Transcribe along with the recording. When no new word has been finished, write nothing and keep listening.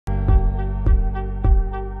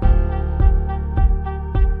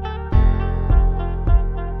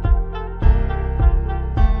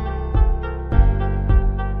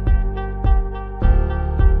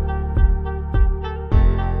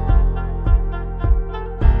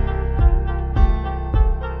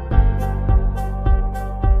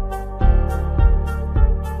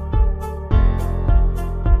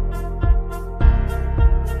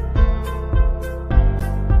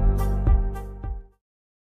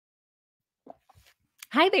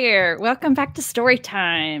Hi there. Welcome back to story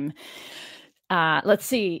time. Let's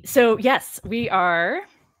see. So, yes, we are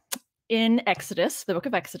in Exodus, the book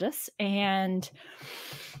of Exodus, and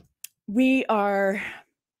we are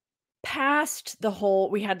past the whole,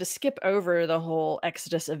 we had to skip over the whole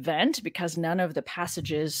Exodus event because none of the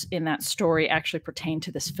passages in that story actually pertain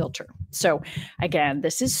to this filter. So, again,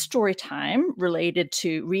 this is story time related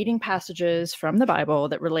to reading passages from the Bible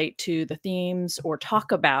that relate to the themes or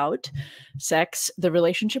talk about sex, the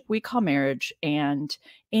relationship we call marriage, and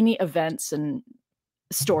any events and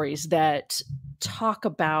stories that talk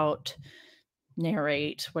about,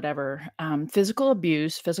 narrate, whatever, physical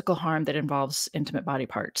abuse, physical harm that involves intimate body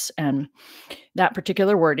parts. And that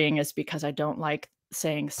particular wording is because I don't like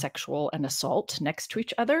saying sexual and assault next to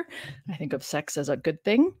each other. I think of sex as a good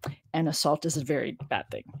thing and assault is a very bad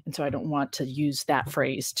thing. And so I don't want to use that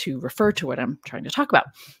phrase to refer to what I'm trying to talk about.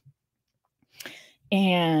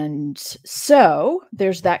 And so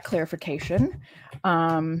there's that clarification.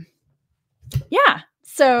 Yeah.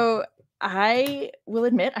 So I will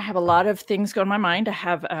admit I have a lot of things going on in my mind.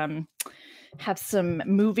 I have some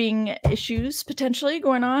moving issues potentially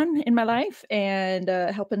going on in my life and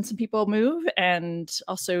helping some people move, and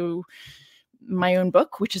also my own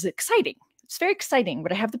book, which is exciting. It's very exciting,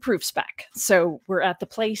 but I have the proofs back. So we're at the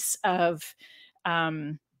place of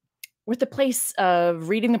reading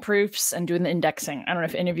the proofs and doing the indexing. I don't know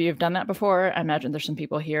if any of you have done that before. I imagine there's some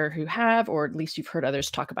people here who have, or at least you've heard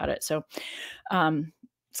others talk about it. So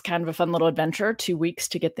it's kind of a fun little adventure. 2 weeks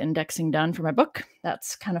to get the indexing done for my book.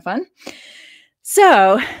 That's kind of fun.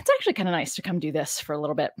 So it's actually kind of nice to come do this for a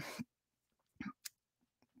little bit.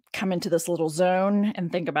 Come into this little zone and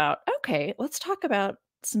think about, okay, let's talk about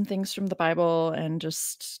some things from the Bible and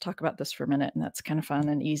just talk about this for a minute. And that's kind of fun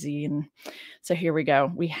and easy. And so here we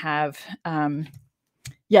go. We have,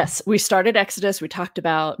 yes, we started Exodus. We talked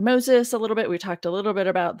about Moses a little bit. We talked a little bit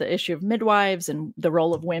about the issue of midwives and the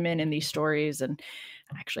role of women in these stories and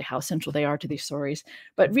actually how central they are to these stories.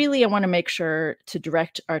 But really, I want to make sure to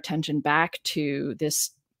direct our attention back to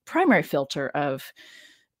this primary filter of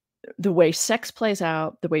the way sex plays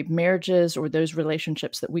out, the way marriages or those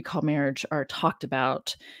relationships that we call marriage are talked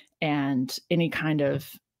about, and any kind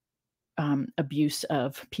of abuse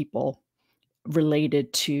of people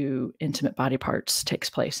related to intimate body parts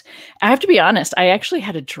takes place. I have to be honest, I actually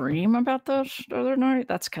had a dream about this the other night.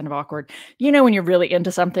 That's kind of awkward. You know, when you're really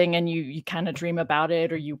into something and you kind of dream about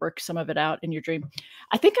it or you work some of it out in your dream.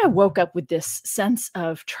 I think I woke up with this sense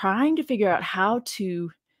of trying to figure out how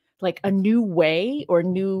to, like, a new way or a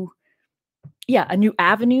new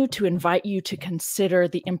avenue to invite you to consider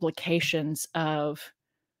the implications of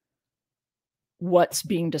what's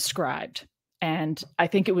being described. And I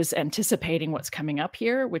think it was anticipating what's coming up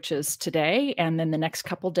here, which is today, and then the next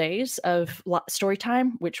couple days of story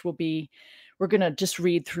time, which will be, we're going to just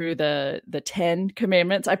read through the 10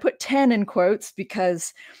 commandments. I put 10 in quotes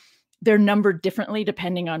because they're numbered differently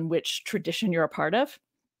depending on which tradition you're a part of.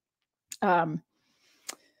 I'll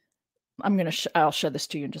show this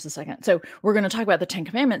to you in just a second. So we're going to talk about the 10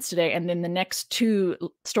 commandments today. And then the next two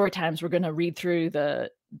story times, we're going to read through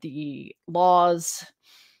the laws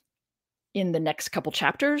in the next couple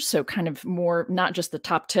chapters. So kind of more, not just the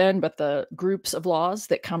top 10, but the groups of laws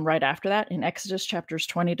that come right after that in Exodus chapters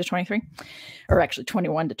 20 to 23, or actually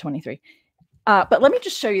 21 to 23. But let me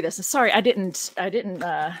just show you this. Sorry, I didn't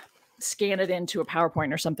scan it into a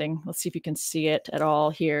PowerPoint or something. Let's see if you can see it at all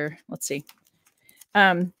here. Let's see.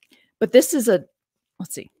 But this is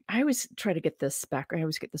let's see. I always try to get this back. I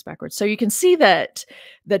always get this backwards. So you can see that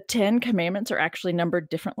the 10 commandments are actually numbered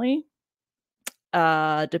differently,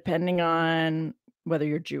 depending on whether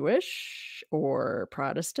you're Jewish or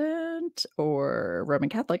Protestant or Roman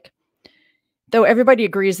Catholic. Though everybody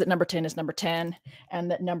agrees that number 10 is number 10 and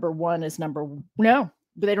that number 1 is no,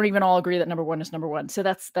 but they don't even all agree that number 1 is number 1. So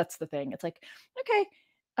that's the thing. It's like, okay,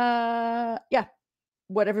 yeah,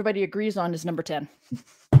 what everybody agrees on is number 10.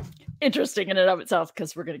 Interesting in and of itself,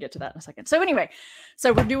 because we're going to get to that in a second. So anyway,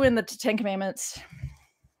 so we're doing the 10 commandments,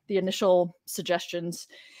 the initial suggestions,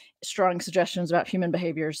 strong suggestions about human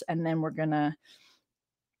behaviors, and then we're going to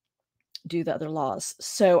do the other laws.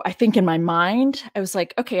 So I think in my mind, I was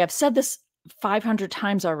like, okay, I've said this 500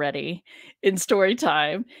 times already in story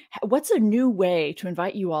time. What's a new way to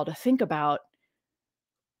invite you all to think about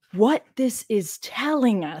what this is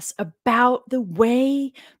telling us about the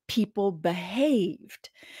way people behaved,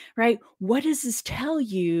 right? What does this tell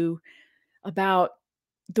you about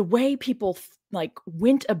the way people like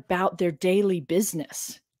went about their daily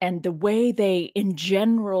business and the way they in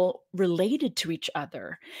general related to each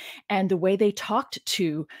other, and the way they talked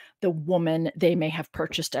to the woman they may have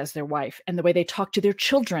purchased as their wife, and the way they talked to their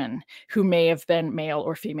children who may have been male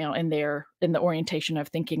or female in the orientation of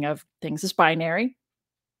thinking of things as binary.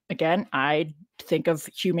 Again, I think of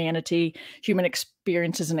humanity, human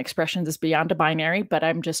experiences and expressions as beyond a binary, but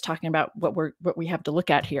I'm just talking about what we have to look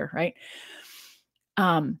at here, right?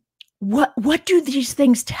 What do these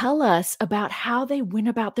things tell us about how they went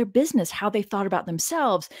about their business, how they thought about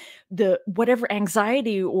themselves, the whatever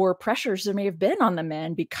anxiety or pressures there may have been on the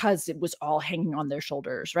men because it was all hanging on their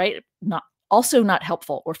shoulders, right? Not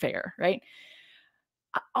helpful or fair, right?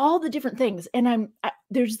 All the different things, and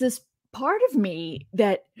there's this part of me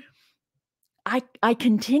that I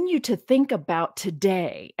continue to think about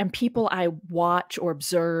today, and people I watch or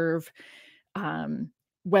observe,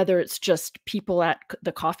 whether it's just people at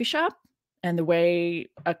the coffee shop and the way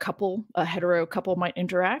a hetero couple might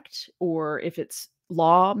interact, or if it's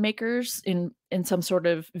lawmakers in some sort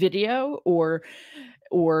of video or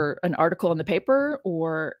an article in the paper,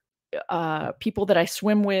 or people that I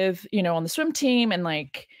swim with, on the swim team, and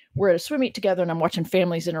like we're at a swim meet together and I'm watching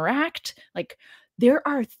families interact. Like, there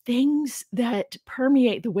are things that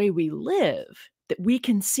permeate the way we live that we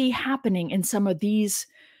can see happening in some of these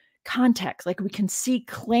contexts. Like, we can see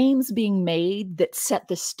claims being made that set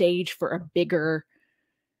the stage for a bigger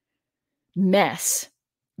mess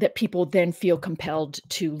that people then feel compelled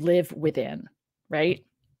to live within, right?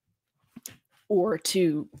 Or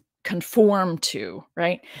to conform to,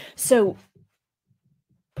 right? So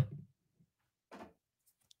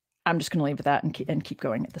I'm just going to leave with that and keep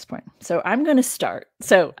going at this point. So I'm going to start.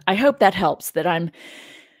 So I hope that helps, that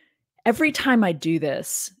every time I do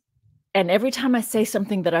this, and every time I say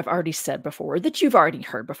something that I've already said before, that you've already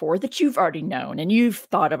heard before, that you've already known, and you've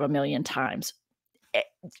thought of a million times,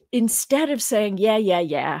 instead of saying,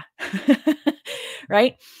 yeah,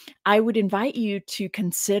 right? I would invite you to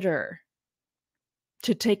consider,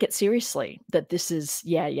 to take it seriously, that this is,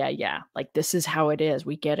 yeah. Like, this is how it is.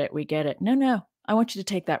 We get it. No. I want you to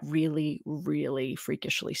take that really, really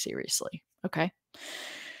freakishly seriously. Okay.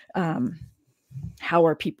 How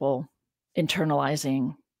are people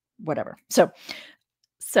internalizing whatever? So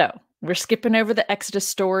we're skipping over the Exodus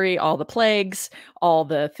story, all the plagues, all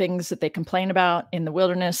the things that they complain about in the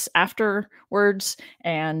wilderness afterwards.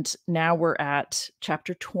 And now we're at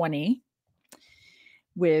chapter 20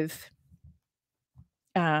 with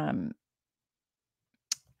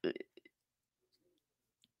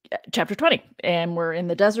chapter 20, and we're in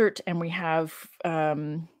the desert, and we have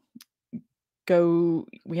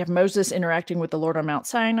Moses interacting with the Lord on Mount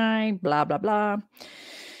Sinai, blah blah blah.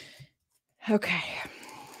 Okay,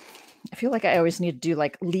 I feel like I always need to do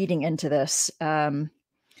like leading into this.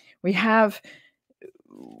 We have,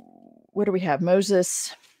 what do we have?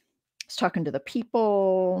 Moses is talking to the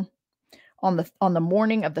people. On the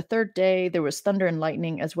morning of the third day, there was thunder and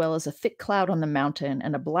lightning, as well as a thick cloud on the mountain,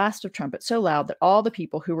 and a blast of trumpet so loud that all the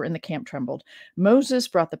people who were in the camp trembled. Moses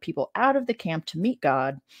brought the people out of the camp to meet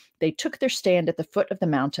God. They took their stand at the foot of the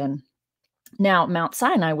mountain. Now, Mount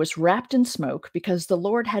Sinai was wrapped in smoke because the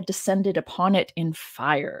Lord had descended upon it in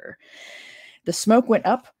fire. The smoke went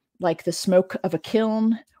up like the smoke of a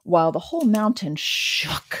kiln, while the whole mountain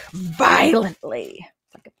shook violently,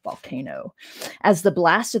 like a volcano. As the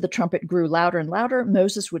blast of the trumpet grew louder and louder,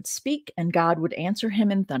 Moses would speak, and God would answer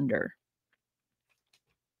him in thunder.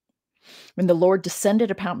 When the Lord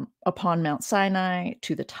descended upon Mount Sinai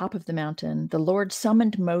to the top of the mountain, the Lord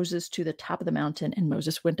summoned Moses to the top of the mountain, and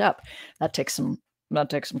Moses went up. That takes some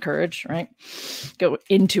courage, right? Go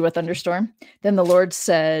into a thunderstorm. Then the Lord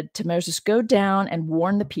said to Moses, "Go down and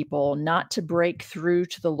warn the people not to break through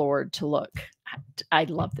to the Lord to look." I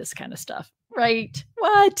love this kind of stuff. Right?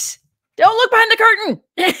 What? Don't look behind the curtain,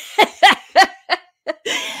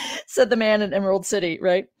 said the man in Emerald City,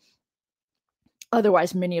 right?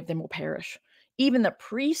 Otherwise, many of them will perish. Even the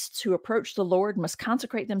priests who approach the Lord must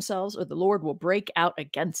consecrate themselves, or the Lord will break out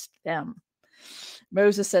against them.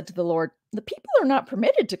 Moses said to the Lord, "The people are not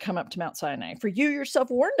permitted to come up to Mount Sinai, for you yourself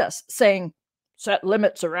warned us, saying, 'Set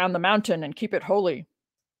limits around the mountain and keep it holy.'"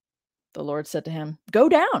 The Lord said to him, "Go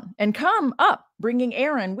down and come up, bringing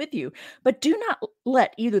Aaron with you. But do not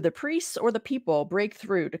let either the priests or the people break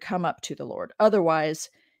through to come up to the Lord. Otherwise,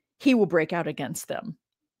 he will break out against them."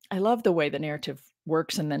 I love the way the narrative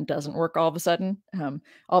works and then doesn't work all of a sudden.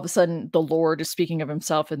 All of a sudden, the Lord is speaking of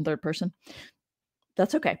himself in third person.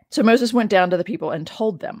 That's okay. So Moses went down to the people and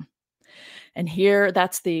told them. And here,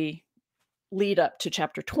 that's the lead up to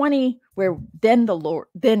chapter 20, where then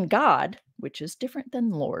God, which is different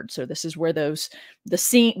than Lord. So this is where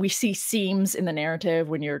we see seams in the narrative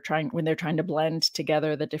when they're trying to blend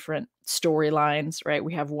together the different storylines, right?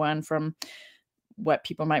 We have one from what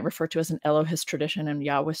people might refer to as an Elohist tradition and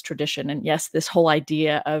Yahweh's tradition. And yes, this whole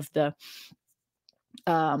idea of the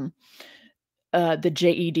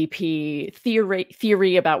JEDP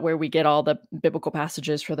theory about where we get all the biblical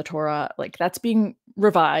passages for the Torah, like that's being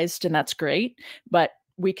revised and that's great, but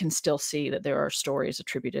we can still see that there are stories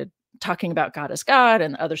attributed talking about God as God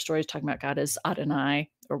and other stories talking about God as Adonai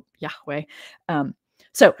or Yahweh.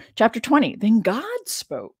 So chapter 20, then God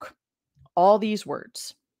spoke all these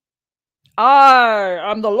words. I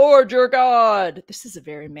am the Lord your God. This is a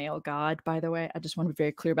very male God, by the way. I just want to be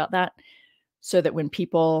very clear about that, so that when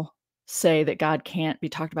people say that God can't be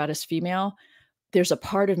talked about as female, there's a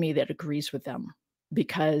part of me that agrees with them,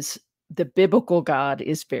 because the biblical God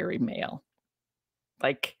is very male.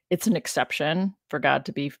 Like, it's an exception for God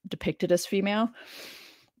to be depicted as female.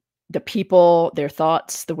 The people, their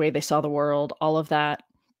thoughts, the way they saw the world, all of that.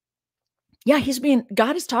 Yeah,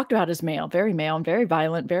 God is talked about as male and very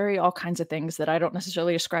violent, very all kinds of things that I don't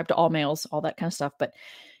necessarily ascribe to all males, all that kind of stuff. But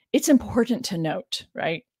it's important to note,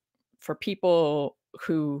 right? For people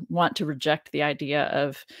who want to reject the idea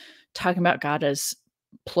of talking about God as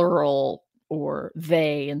plural or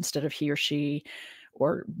they instead of he or she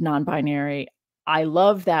or non-binary. I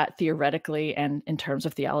love that theoretically and in terms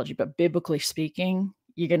of theology, but biblically speaking,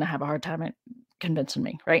 you're going to have a hard time convincing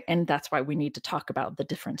me, right? And that's why we need to talk about the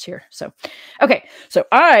difference here. So, okay, so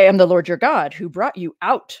I am the Lord your God who brought you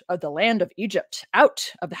out of the land of Egypt,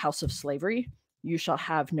 out of the house of slavery. You shall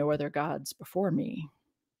have no other gods before me.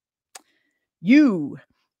 You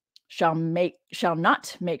shall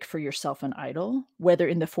not make for yourself an idol, whether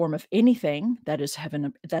in the form of anything that is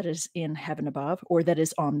in heaven above, or that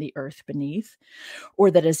is on the earth beneath, or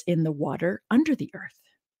that is in the water under the earth.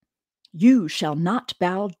 You shall not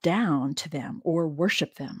bow down to them or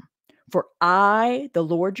worship them, for I, the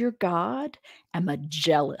Lord your God, am a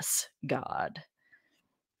jealous God,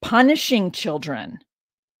 punishing children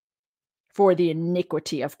for the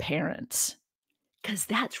iniquity of parents, because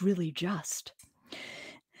that's really just,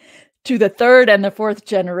 to the third and the fourth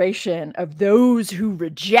generation of those who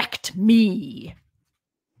reject me,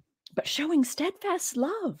 but showing steadfast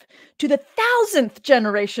love to the 1,000th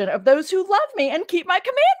generation of those who love me and keep my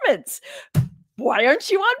commandments. Why aren't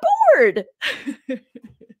you on board?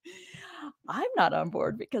 I'm not on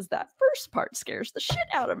board because that first part scares the shit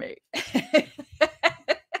out of me.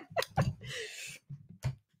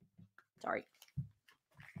 Sorry.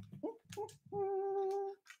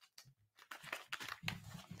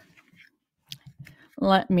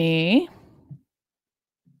 Let me.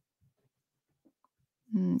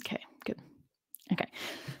 Okay, good. Okay.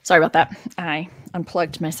 Sorry about that. I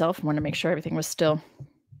unplugged myself and wanted to make sure everything was still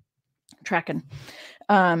tracking.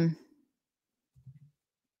 I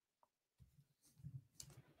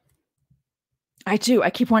do. I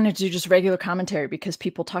keep wanting to do just regular commentary because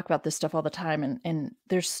people talk about this stuff all the time, and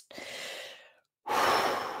there's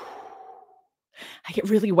I get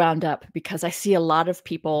really wound up because I see a lot of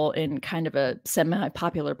people in kind of a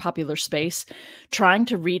popular space trying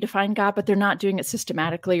to redefine God, but they're not doing it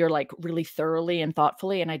systematically or like really thoroughly and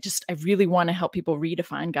thoughtfully. And I really want to help people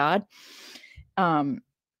redefine God.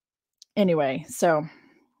 Anyway, so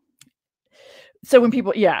when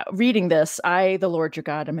people, reading this, I, the Lord your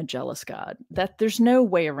God, am a jealous God. That there's no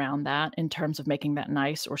way around that in terms of making that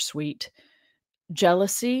nice or sweet.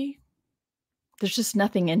 Jealousy, there's just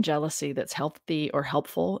nothing in jealousy that's healthy or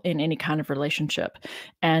helpful in any kind of relationship.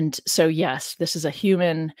 And so, yes, this is a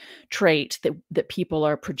human trait that people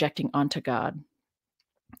are projecting onto God.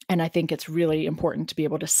 And I think it's really important to be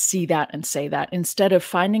able to see that and say that instead of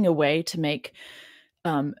finding a way to make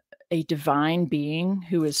a divine being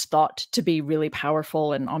who is thought to be really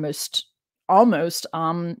powerful and almost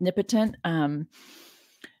omnipotent.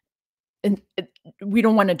 And we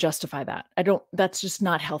don't want to justify that. That's just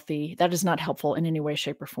not healthy. That is not helpful in any way,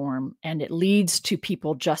 shape, or form. And it leads to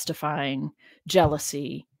people justifying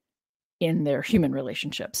jealousy in their human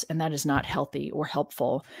relationships. And that is not healthy or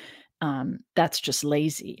helpful. That's just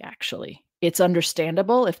lazy, actually. It's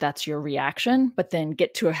understandable if that's your reaction, but then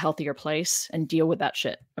get to a healthier place and deal with that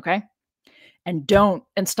shit. Okay. And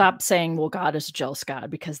stop saying, well, God is a jealous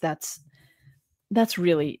God, because that's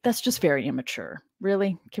just very immature.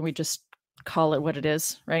 Really. Can we just call it what it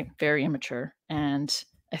is? Right. Very immature. And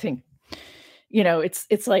I think,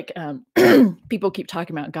 it's like, people keep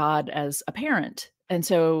talking about God as a parent. And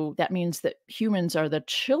so that means that humans are the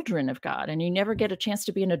children of God, and you never get a chance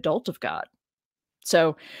to be an adult of God.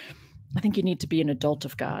 So I think you need to be an adult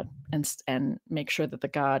of God and make sure that the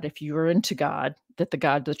God, if you are into God, that the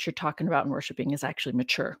God that you're talking about and worshiping is actually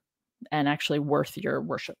mature and actually worth your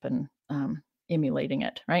worship and emulating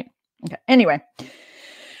it, right? Okay. Anyway,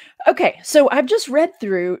 okay. So I've just read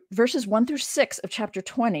through verses 1 through 6 of chapter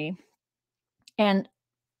 20, and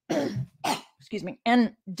excuse me,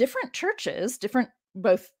 and different churches,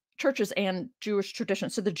 both churches and Jewish tradition.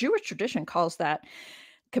 So the Jewish tradition calls that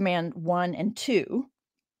command 1 and 2.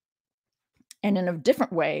 And in a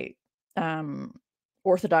different way,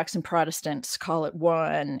 Orthodox and Protestants call it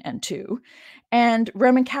 1 and 2. And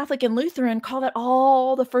Roman Catholic and Lutheran call that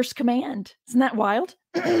all the first command. Isn't that wild?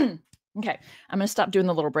 Okay, I'm going to stop doing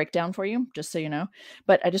the little breakdown for you, just so you know.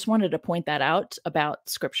 But I just wanted to point that out about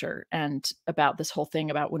scripture and about this whole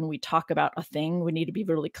thing about when we talk about a thing, we need to be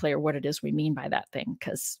really clear what it is we mean by that thing,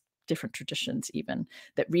 because different traditions, even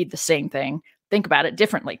that read the same thing, think about it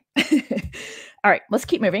differently. All right, let's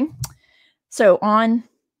keep moving. So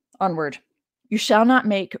onward. You shall not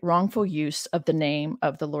make wrongful use of the name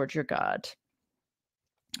of the Lord your God,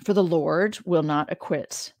 for the Lord will not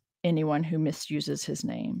acquit anyone who misuses his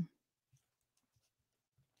name.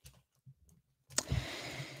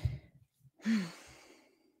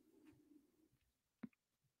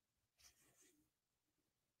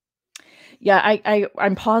 Yeah,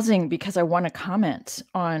 I'm pausing because I want to comment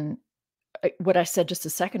on what I said just a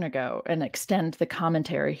second ago and extend the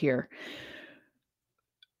commentary here.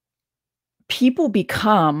 People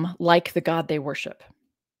become like the God they worship.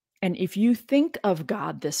 And if you think of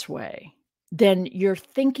God this way, then you're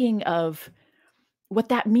thinking of what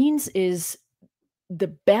that means is the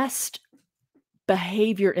best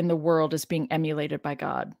behavior in the world is being emulated by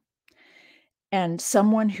God. And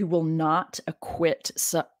someone who will not acquit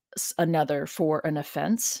another for an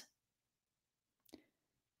offense,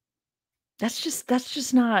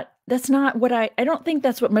 that's not what I don't think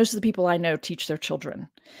that's what most of the people I know teach their children,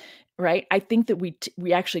 right? I think that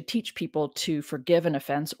we actually teach people to forgive an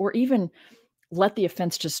offense or even let the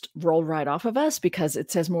offense just roll right off of us, because it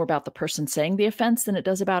says more about the person saying the offense than it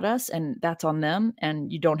does about us, and that's on them, and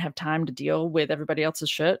you don't have time to deal with everybody else's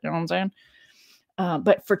shit, you know what I'm saying?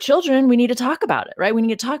 But for children, we need to talk about it, right? We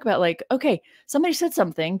need to talk about, like, okay, somebody said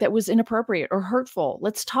something that was inappropriate or hurtful.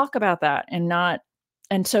 Let's talk about that,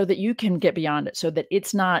 and so that you can get beyond it, so that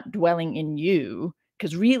it's not dwelling in you,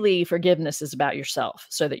 because really forgiveness is about yourself,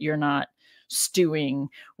 so that you're not stewing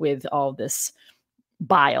with all this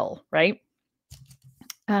bile, right?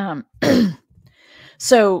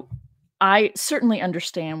 So I certainly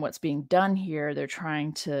understand what's being done here. They're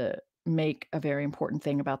trying to make a very important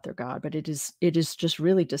thing about their God, but it is just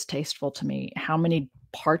really distasteful to me how many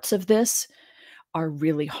parts of this are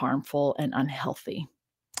really harmful and unhealthy.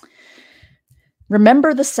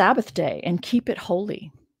 Remember the Sabbath day and keep it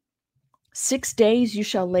holy. 6 days you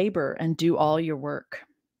shall labor and do all your work.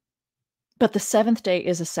 But the seventh day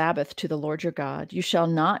is a Sabbath to the Lord your God. You shall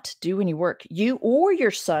not do any work, you or your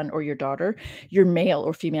son or your daughter, your male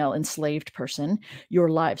or female enslaved person, your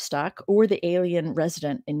livestock, or the alien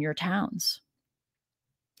resident in your towns.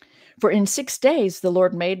 For in 6 days the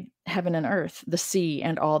Lord made heaven and earth, the sea,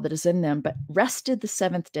 and all that is in them, but rested the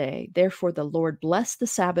seventh day. Therefore the Lord blessed the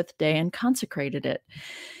Sabbath day and consecrated it.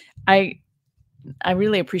 I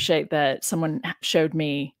really appreciate that someone showed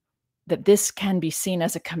me that this can be seen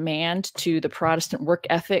as a command to the Protestant work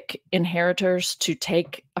ethic inheritors to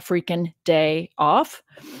take a freaking day off.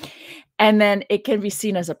 And then it can be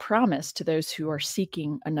seen as a promise to those who are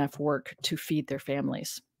seeking enough work to feed their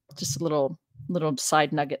families. Just a little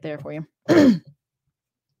side nugget there for you. Do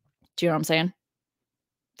you know what I'm saying?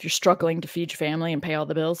 If you're struggling to feed your family and pay all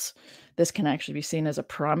the bills, this can actually be seen as a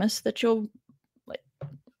promise that you'll, like,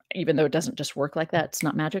 even though it doesn't just work like that, it's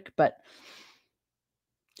not magic, but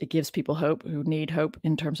it gives people hope who need hope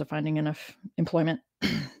in terms of finding enough employment.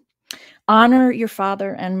 Honor your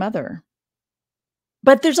father and mother.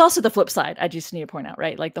 But there's also the flip side. I just need to point out,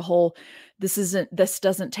 right? Like this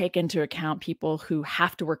doesn't take into account people who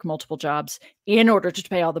have to work multiple jobs in order to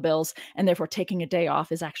pay all the bills, and therefore taking a day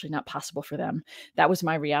off is actually not possible for them. That was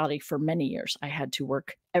my reality for many years. I had to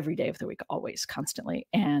work every day of the week, always, constantly.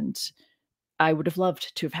 And I would have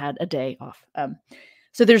loved to have had a day off.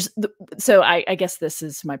 So I guess this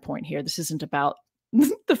is my point here. This isn't about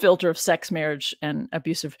the filter of sex, marriage, and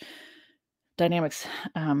abusive dynamics.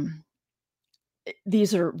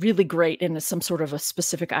 These are really great in some sort of a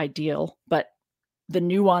specific ideal, but the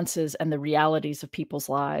nuances and the realities of people's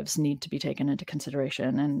lives need to be taken into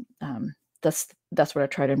consideration. And that's what I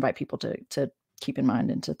try to invite people to keep in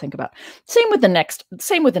mind and to think about. Same with the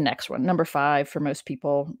next one, number 5 for most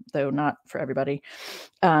people, though not for everybody.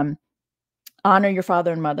 Honor your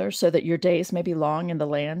father and mother so that your days may be long in the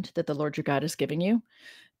land that the Lord your God is giving you.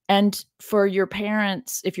 And for your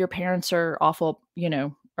parents, if your parents are awful,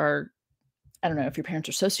 or I don't know, if your parents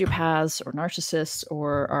are sociopaths or narcissists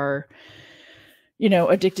or are,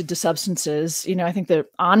 addicted to substances, I think that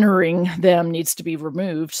honoring them needs to be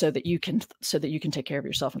removed so that you can take care of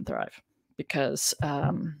yourself and thrive. Because you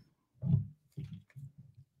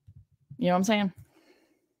know what I'm saying?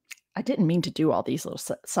 I didn't mean to do all these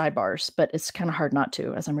little sidebars, but it's kind of hard not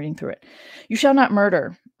to as I'm reading through it. You shall not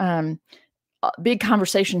murder. Big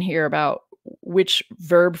conversation here about which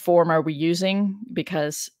verb form are we using,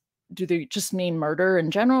 because do they just mean murder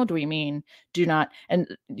in general? Do we mean do not,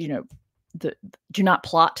 and do not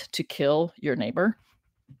plot to kill your neighbor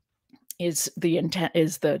is the intent,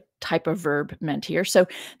 is the type of verb meant here. So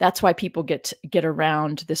that's why people get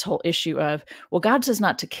around this whole issue of, well, God says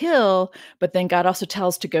not to kill, but then God also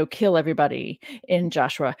tells to go kill everybody in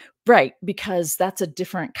Joshua. Right, because that's a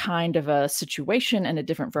different kind of a situation and a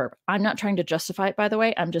different verb. I'm not trying to justify it, by the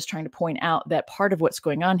way. I'm just trying to point out that part of what's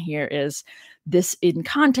going on here is this in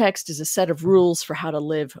context is a set of rules for how to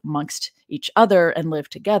live amongst each other and live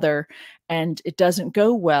together. And it doesn't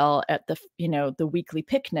go well at the weekly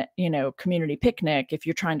picnic, community picnic, if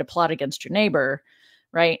you're trying to plot against your neighbor,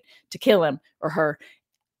 right, to kill him or her.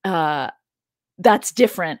 That's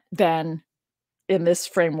different than in this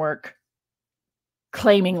framework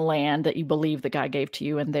claiming land that you believe that God gave to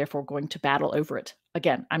you and therefore going to battle over it.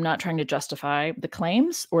 Again, I'm not trying to justify the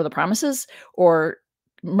claims or the promises or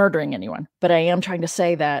murdering anyone, but I am trying to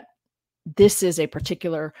say that this is a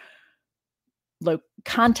particular low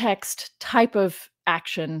context type of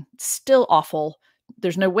action, still awful.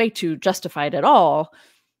 There's no way to justify it at all.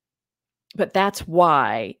 But that's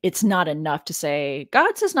why it's not enough to say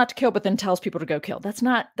God says not to kill, but then tells people to go kill. That's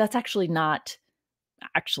actually not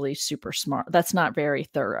actually super smart. That's not very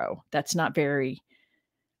thorough. That's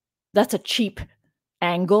a cheap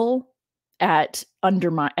angle at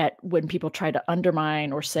when people try to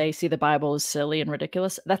undermine or say, see, the Bible is silly and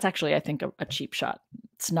ridiculous. That's actually, I think, a cheap shot.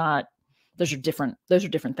 It's not, those are different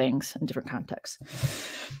things in different contexts.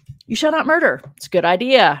 You shall not murder. It's a good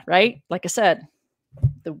idea, right? Like I said,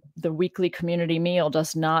 the weekly community meal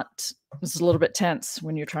is a little bit tense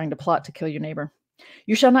when you're trying to plot to kill your neighbor.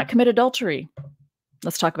 You shall not commit adultery.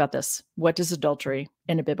 Let's talk about this. What is adultery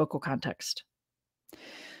in a biblical context?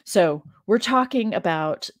 So we're talking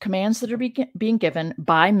about commands that are being given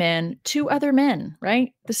by men to other men,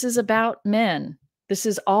 right? This is about men. This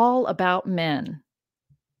is all about men.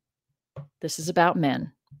 This is about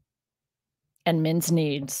men and men's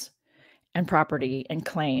needs and property and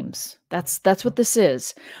claims. That's what this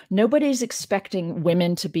is. Nobody's expecting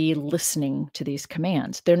women to be listening to these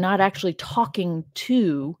commands. They're not actually talking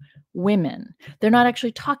to women. They're not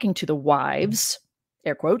actually talking to the wives,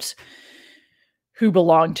 air quotes, who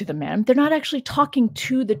belong to the men. They're not actually talking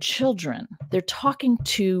to the children. They're talking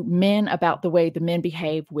to men about the way the men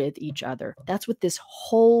behave with each other. That's what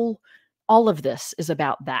all of this is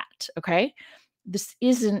about, that, okay? This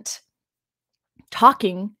isn't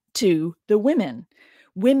talking to the women.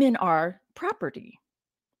 Women are property.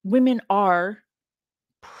 Women are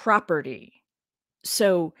property.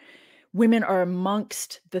 So women are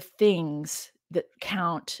amongst the things that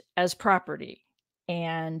count as property.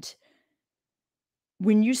 And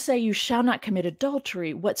when you say you shall not commit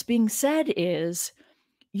adultery, what's being said is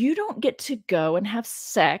you don't get to go and have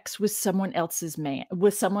sex with someone else's man,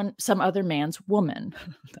 with some other man's woman.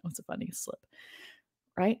 That was a funny slip,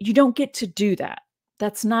 right? You don't get to do that.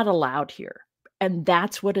 That's not allowed here. And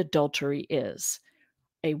that's what adultery is.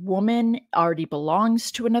 A woman already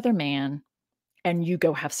belongs to another man, and you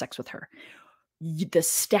go have sex with her. The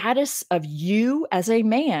status of you as a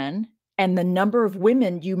man and the number of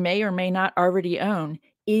women you may or may not already own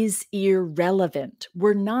is irrelevant.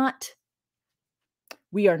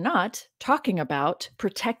 We are not talking about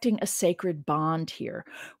protecting a sacred bond here.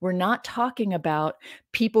 We're not talking about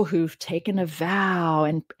people who've taken a vow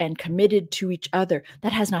and committed to each other.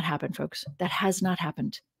 That has not happened, folks. That has not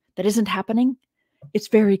happened. That isn't happening. It's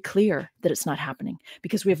very clear that it's not happening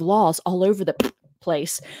because we have laws all over the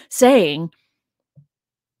place saying,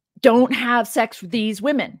 don't have sex with these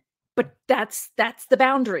women. But that's the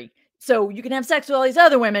boundary. So you can have sex with all these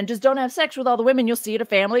other women, just don't have sex with all the women you'll see at a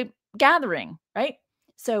family gathering, right?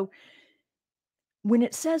 So when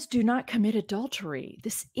it says do not commit adultery,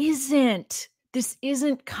 this isn't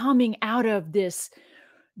coming out of this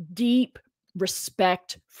deep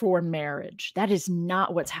respect for marriage. That is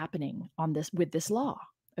not what's happening with this law.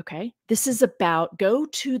 Okay. This is about go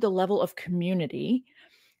to the level of community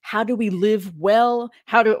How do we live well?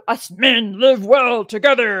 How do us men live well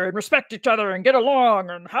together and respect each other and get along?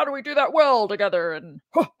 And how do we do that well together? And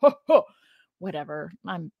whatever.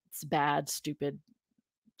 It's bad, stupid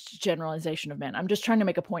generalization of men. I'm just trying to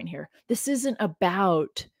make a point here. This isn't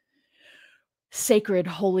about sacred,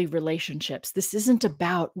 holy relationships. This isn't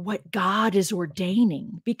about what God is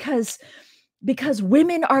ordaining because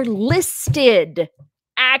women are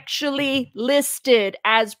actually listed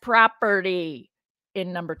as property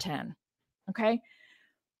in number 10. Okay?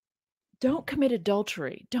 Don't commit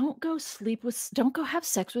adultery. Don't go have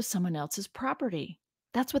sex with someone else's property.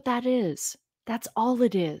 That's what that is. That's all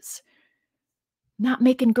it is. Not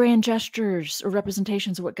making grand gestures or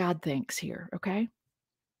representations of what God thinks here, okay?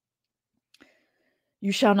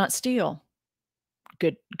 You shall not steal.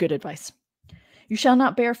 Good advice. You shall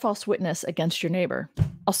not bear false witness against your neighbor.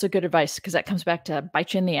 Also good advice, because that comes back to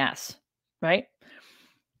bite you in the ass, right?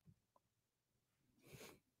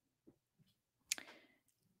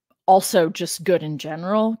 Also just good in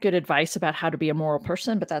general, good advice about how to be a moral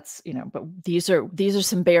person, but that's, but these are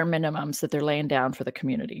some bare minimums that they're laying down for the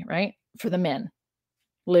community, right? For the men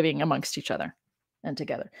living amongst each other and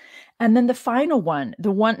together. And then the final one,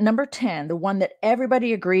 number 10, the one that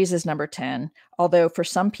everybody agrees is number 10, although for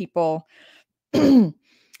some people, it's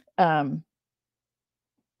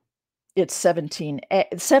 17.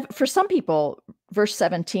 For some people, verse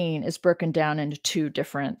 17 is broken down into two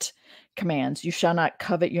different commands. You shall not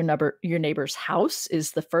covet your neighbor's house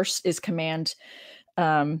is command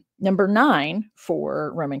number 9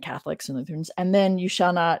 for Roman Catholics and Lutherans. And then you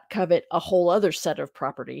shall not covet a whole other set of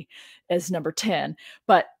property as number 10.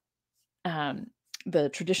 But the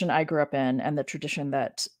tradition I grew up in and the tradition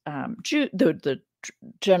that the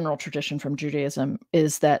general tradition from Judaism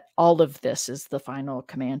is that all of this is the final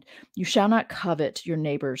command. You shall not covet your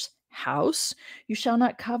neighbor's house. You shall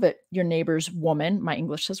not covet your neighbor's woman, my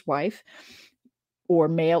English says wife, or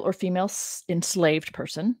male or female enslaved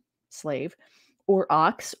person, slave, or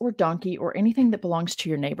ox or donkey or anything that belongs to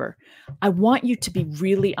your neighbor. I want you to be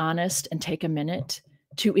really honest and take a minute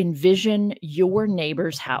to envision your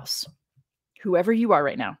neighbor's house, whoever you are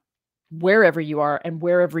right now, wherever you are and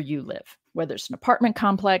wherever you live, whether it's an apartment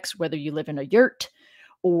complex, whether you live in a yurt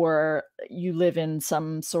or you live in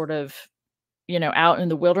some sort of, out in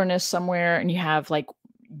the wilderness somewhere and you have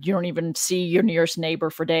you don't even see your nearest neighbor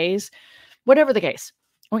for days, whatever the case.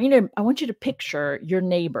 I want you to picture your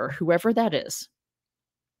neighbor, whoever that is.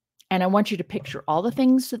 And I want you to picture all the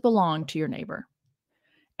things that belong to your neighbor.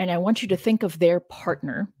 And I want you to think of their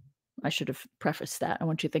partner. I should have prefaced that. I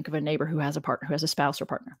want you to think of a neighbor who has a partner, who has a spouse or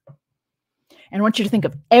partner. And I want you to think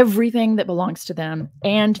of everything that belongs to them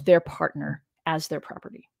and their partner as their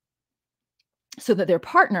property. So that their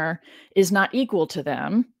partner is not equal to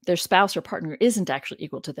them. Their spouse or partner isn't actually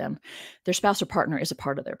equal to them. Their spouse or partner is a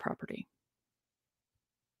part of their property.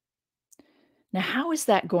 Now, how is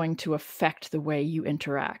that going to affect the way you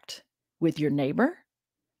interact with your neighbor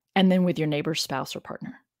and then with your neighbor's spouse or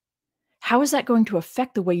partner? How is that going to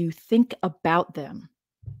affect the way you think about them?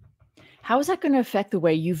 How is that going to affect the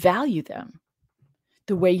way you value them?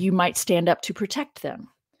 The way you might stand up to protect them?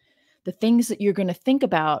 The things that you're going to think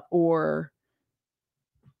about or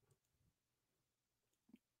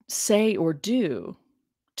say or do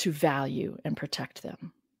to value and protect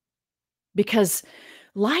them? Because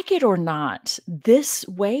like it or not, this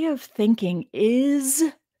way of thinking is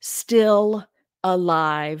still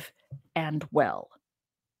alive and well.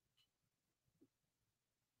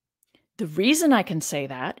 The reason I can say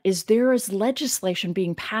that is there is legislation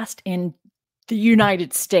being passed in the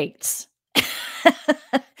United States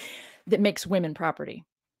that makes women property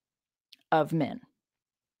of men.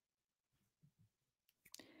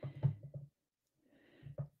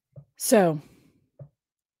 So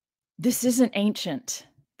this isn't ancient.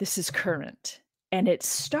 This is current. And it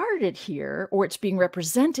started here, or it's being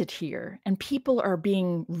represented here, and people are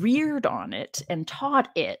being reared on it and taught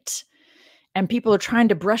it. And people are trying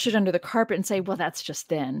to brush it under the carpet and say, well, that's just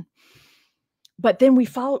then. But then we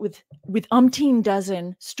follow it with umpteen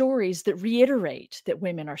dozen stories that reiterate that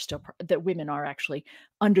women are actually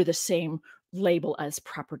under the same label as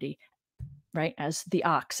property, right? As the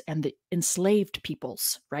ox and the enslaved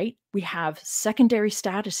peoples, right? We have secondary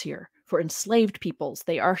status here for enslaved peoples.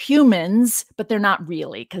 They are humans, but they're not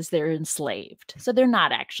really because they're enslaved. So they're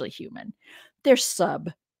not actually human. They're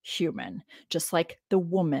subhuman, just like the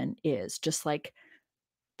woman is, just like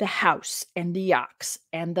the house and the ox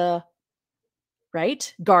and the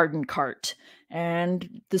garden cart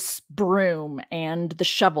and this broom and the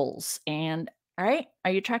shovels. And all right,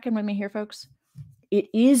 are you tracking with me here, folks? It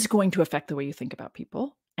is going to affect the way you think about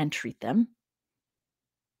people and treat them.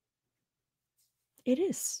 It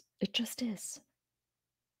is. It just is.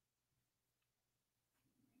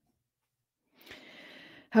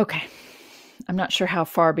 Okay. I'm not sure how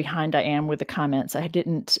far behind I am with the comments. I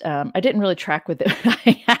didn't really track with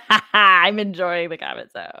it. I'm enjoying the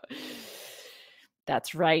comments though.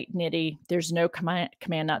 That's right, Nitty. There's no command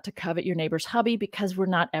not to covet your neighbor's hubby because we're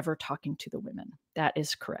not ever talking to the women. That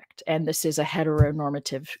is correct. And this is a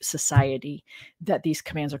heteronormative society that these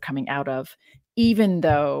commands are coming out of, even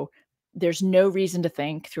though there's no reason to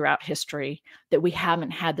think throughout history that we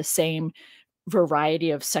haven't had the same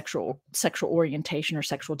variety of sexual orientation or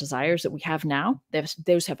sexual desires that we have now.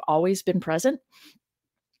 Those have always been present.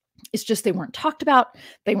 It's just they weren't talked about.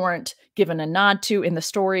 They weren't given a nod to in the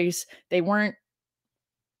stories. They weren't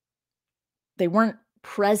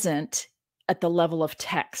present at the level of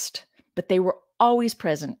text, but they were always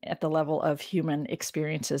present at the level of human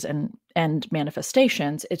experiences and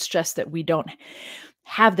manifestations. It's just that we don't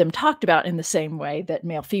have them talked about in the same way that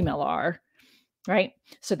male female are, right?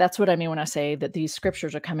 So that's what I mean when I say that these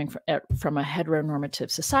scriptures are coming from a heteronormative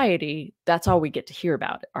society. That's all we get to hear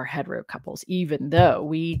about are hetero couples, even though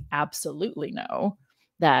we absolutely know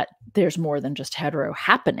that there's more than just hetero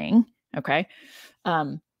happening. Okay.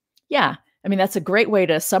 Yeah. I mean, that's a great way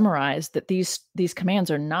to summarize that these commands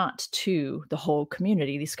are not to the whole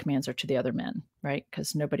community. These commands are to the other men, right?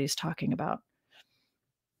 Because nobody's talking about.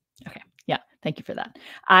 Okay. Yeah. Thank you for that.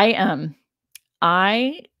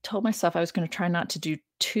 I told myself I was going to try not to do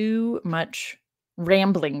too much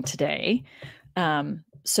rambling today,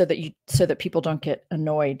 so that people don't get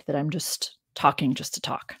annoyed that I'm just talking just to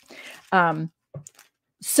talk.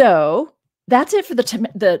 So that's it for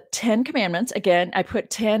the 10 commandments. Again, I put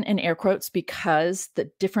 10 in air quotes because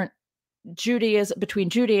the different between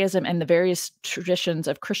Judaism and the various traditions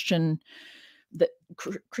of Christian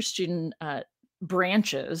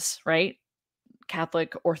branches, right?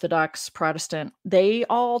 Catholic, Orthodox, Protestant, they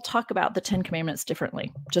all talk about the 10 commandments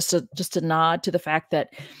differently. Just a nod to the fact that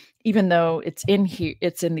even though it's in here,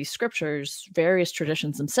 it's in these scriptures, various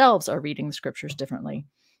traditions themselves are reading the scriptures differently.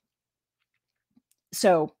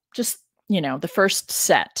 So just, the first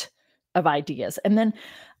set of ideas. And then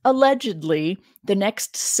allegedly the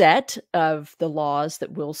next set of the laws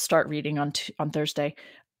that we'll start reading on Thursday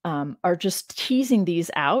are just teasing these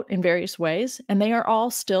out in various ways. And they are all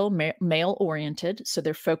still male oriented. So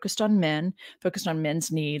they're focused on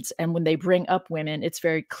men's needs. And when they bring up women, it's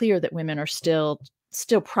very clear that women are still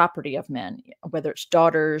property of men, whether it's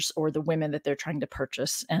daughters or the women that they're trying to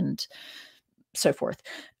purchase and so forth.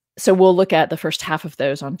 So we'll look at the first half of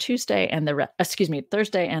those on Thursday, and the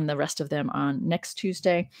rest of them on next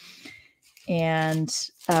Tuesday. And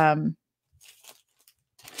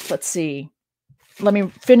let's see. Let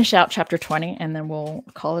me finish out chapter 20 and then we'll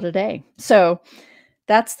call it a day. So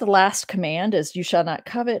that's the last command is you shall not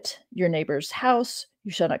covet your neighbor's house.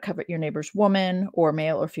 You shall not covet your neighbor's woman or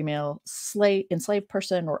male or female enslaved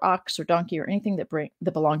person or ox or donkey or anything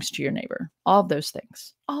that belongs to your neighbor. All of those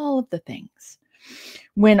things. All of the things.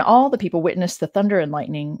 When all the people witnessed the thunder and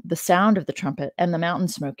lightning, the sound of the trumpet, and the mountain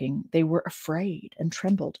smoking, they were afraid and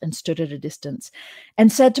trembled and stood at a distance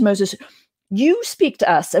and said to Moses, "You speak to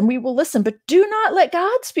us and we will listen, but do not let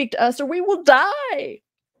God speak to us or we will die."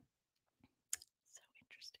 So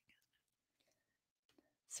interesting.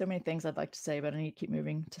 So many things I'd like to say, but I need to keep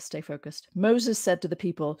moving to stay focused. Moses said to the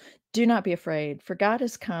people, "Do not be afraid, for God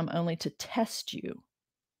has come only to test you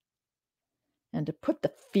and to put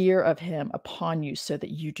the fear of him upon you so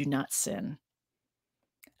that you do not sin."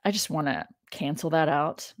 I just want to cancel that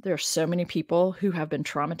out. There are so many people who have been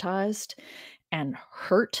traumatized and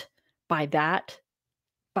hurt by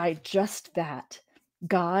just that.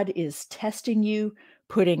 God is testing you,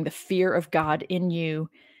 putting the fear of God in you,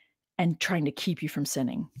 and trying to keep you from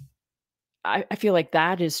sinning. I feel like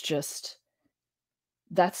that's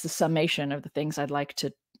the summation of the things I'd like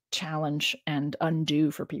to challenge and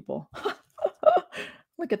undo for people.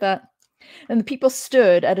 Look at that. And the people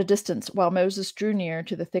stood at a distance while Moses drew near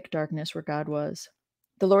to the thick darkness where God was.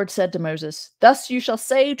 The Lord said to Moses, "Thus you shall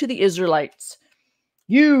say to the Israelites,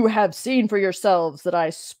 you have seen for yourselves that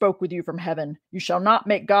I spoke with you from heaven. You shall not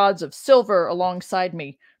make gods of silver alongside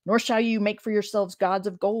me, nor shall you make for yourselves gods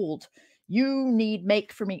of gold. You need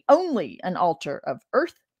make for me only an altar of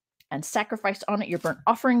earth and sacrifice on it your burnt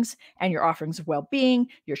offerings and your offerings of well-being,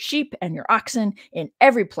 your sheep and your oxen in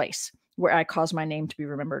every place where I cause my name to be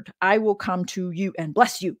remembered. I will come to you and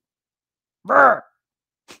bless you. Brr.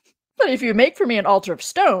 But if you make for me an altar of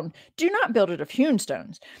stone, do not build it of hewn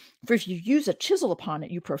stones. For if you use a chisel upon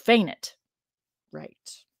it, you profane it."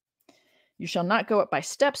 Right. "You shall not go up by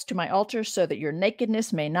steps to my altar so that your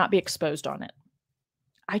nakedness may not be exposed on it."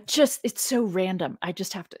 It's so random.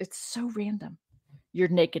 It's so random. your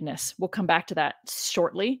nakedness. We'll come back to that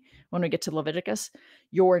shortly when we get to Leviticus.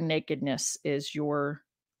 Your nakedness is your,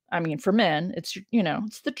 I mean, for men, it's,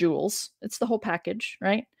 it's the jewels, it's the whole package,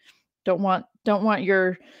 right? Don't want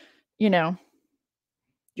you know,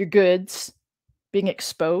 your goods being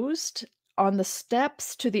exposed on the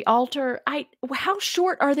steps to the altar. How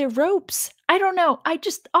short are their ropes? I don't know. I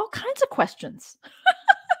just all kinds of questions.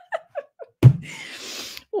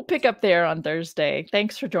 We'll pick up there on Thursday.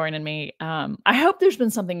 Thanks for joining me. I hope there's been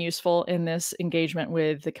something useful in this engagement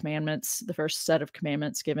with the commandments, the first set of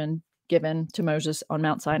commandments given to Moses on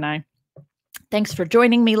Mount Sinai. Thanks for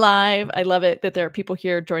joining me live. I love it that there are people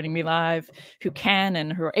here joining me live who can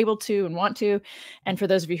and who are able to and want to. And for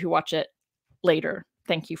those of you who watch it later,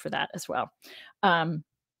 thank you for that as well.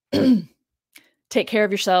 Take care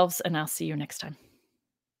of yourselves, and I'll see you next time.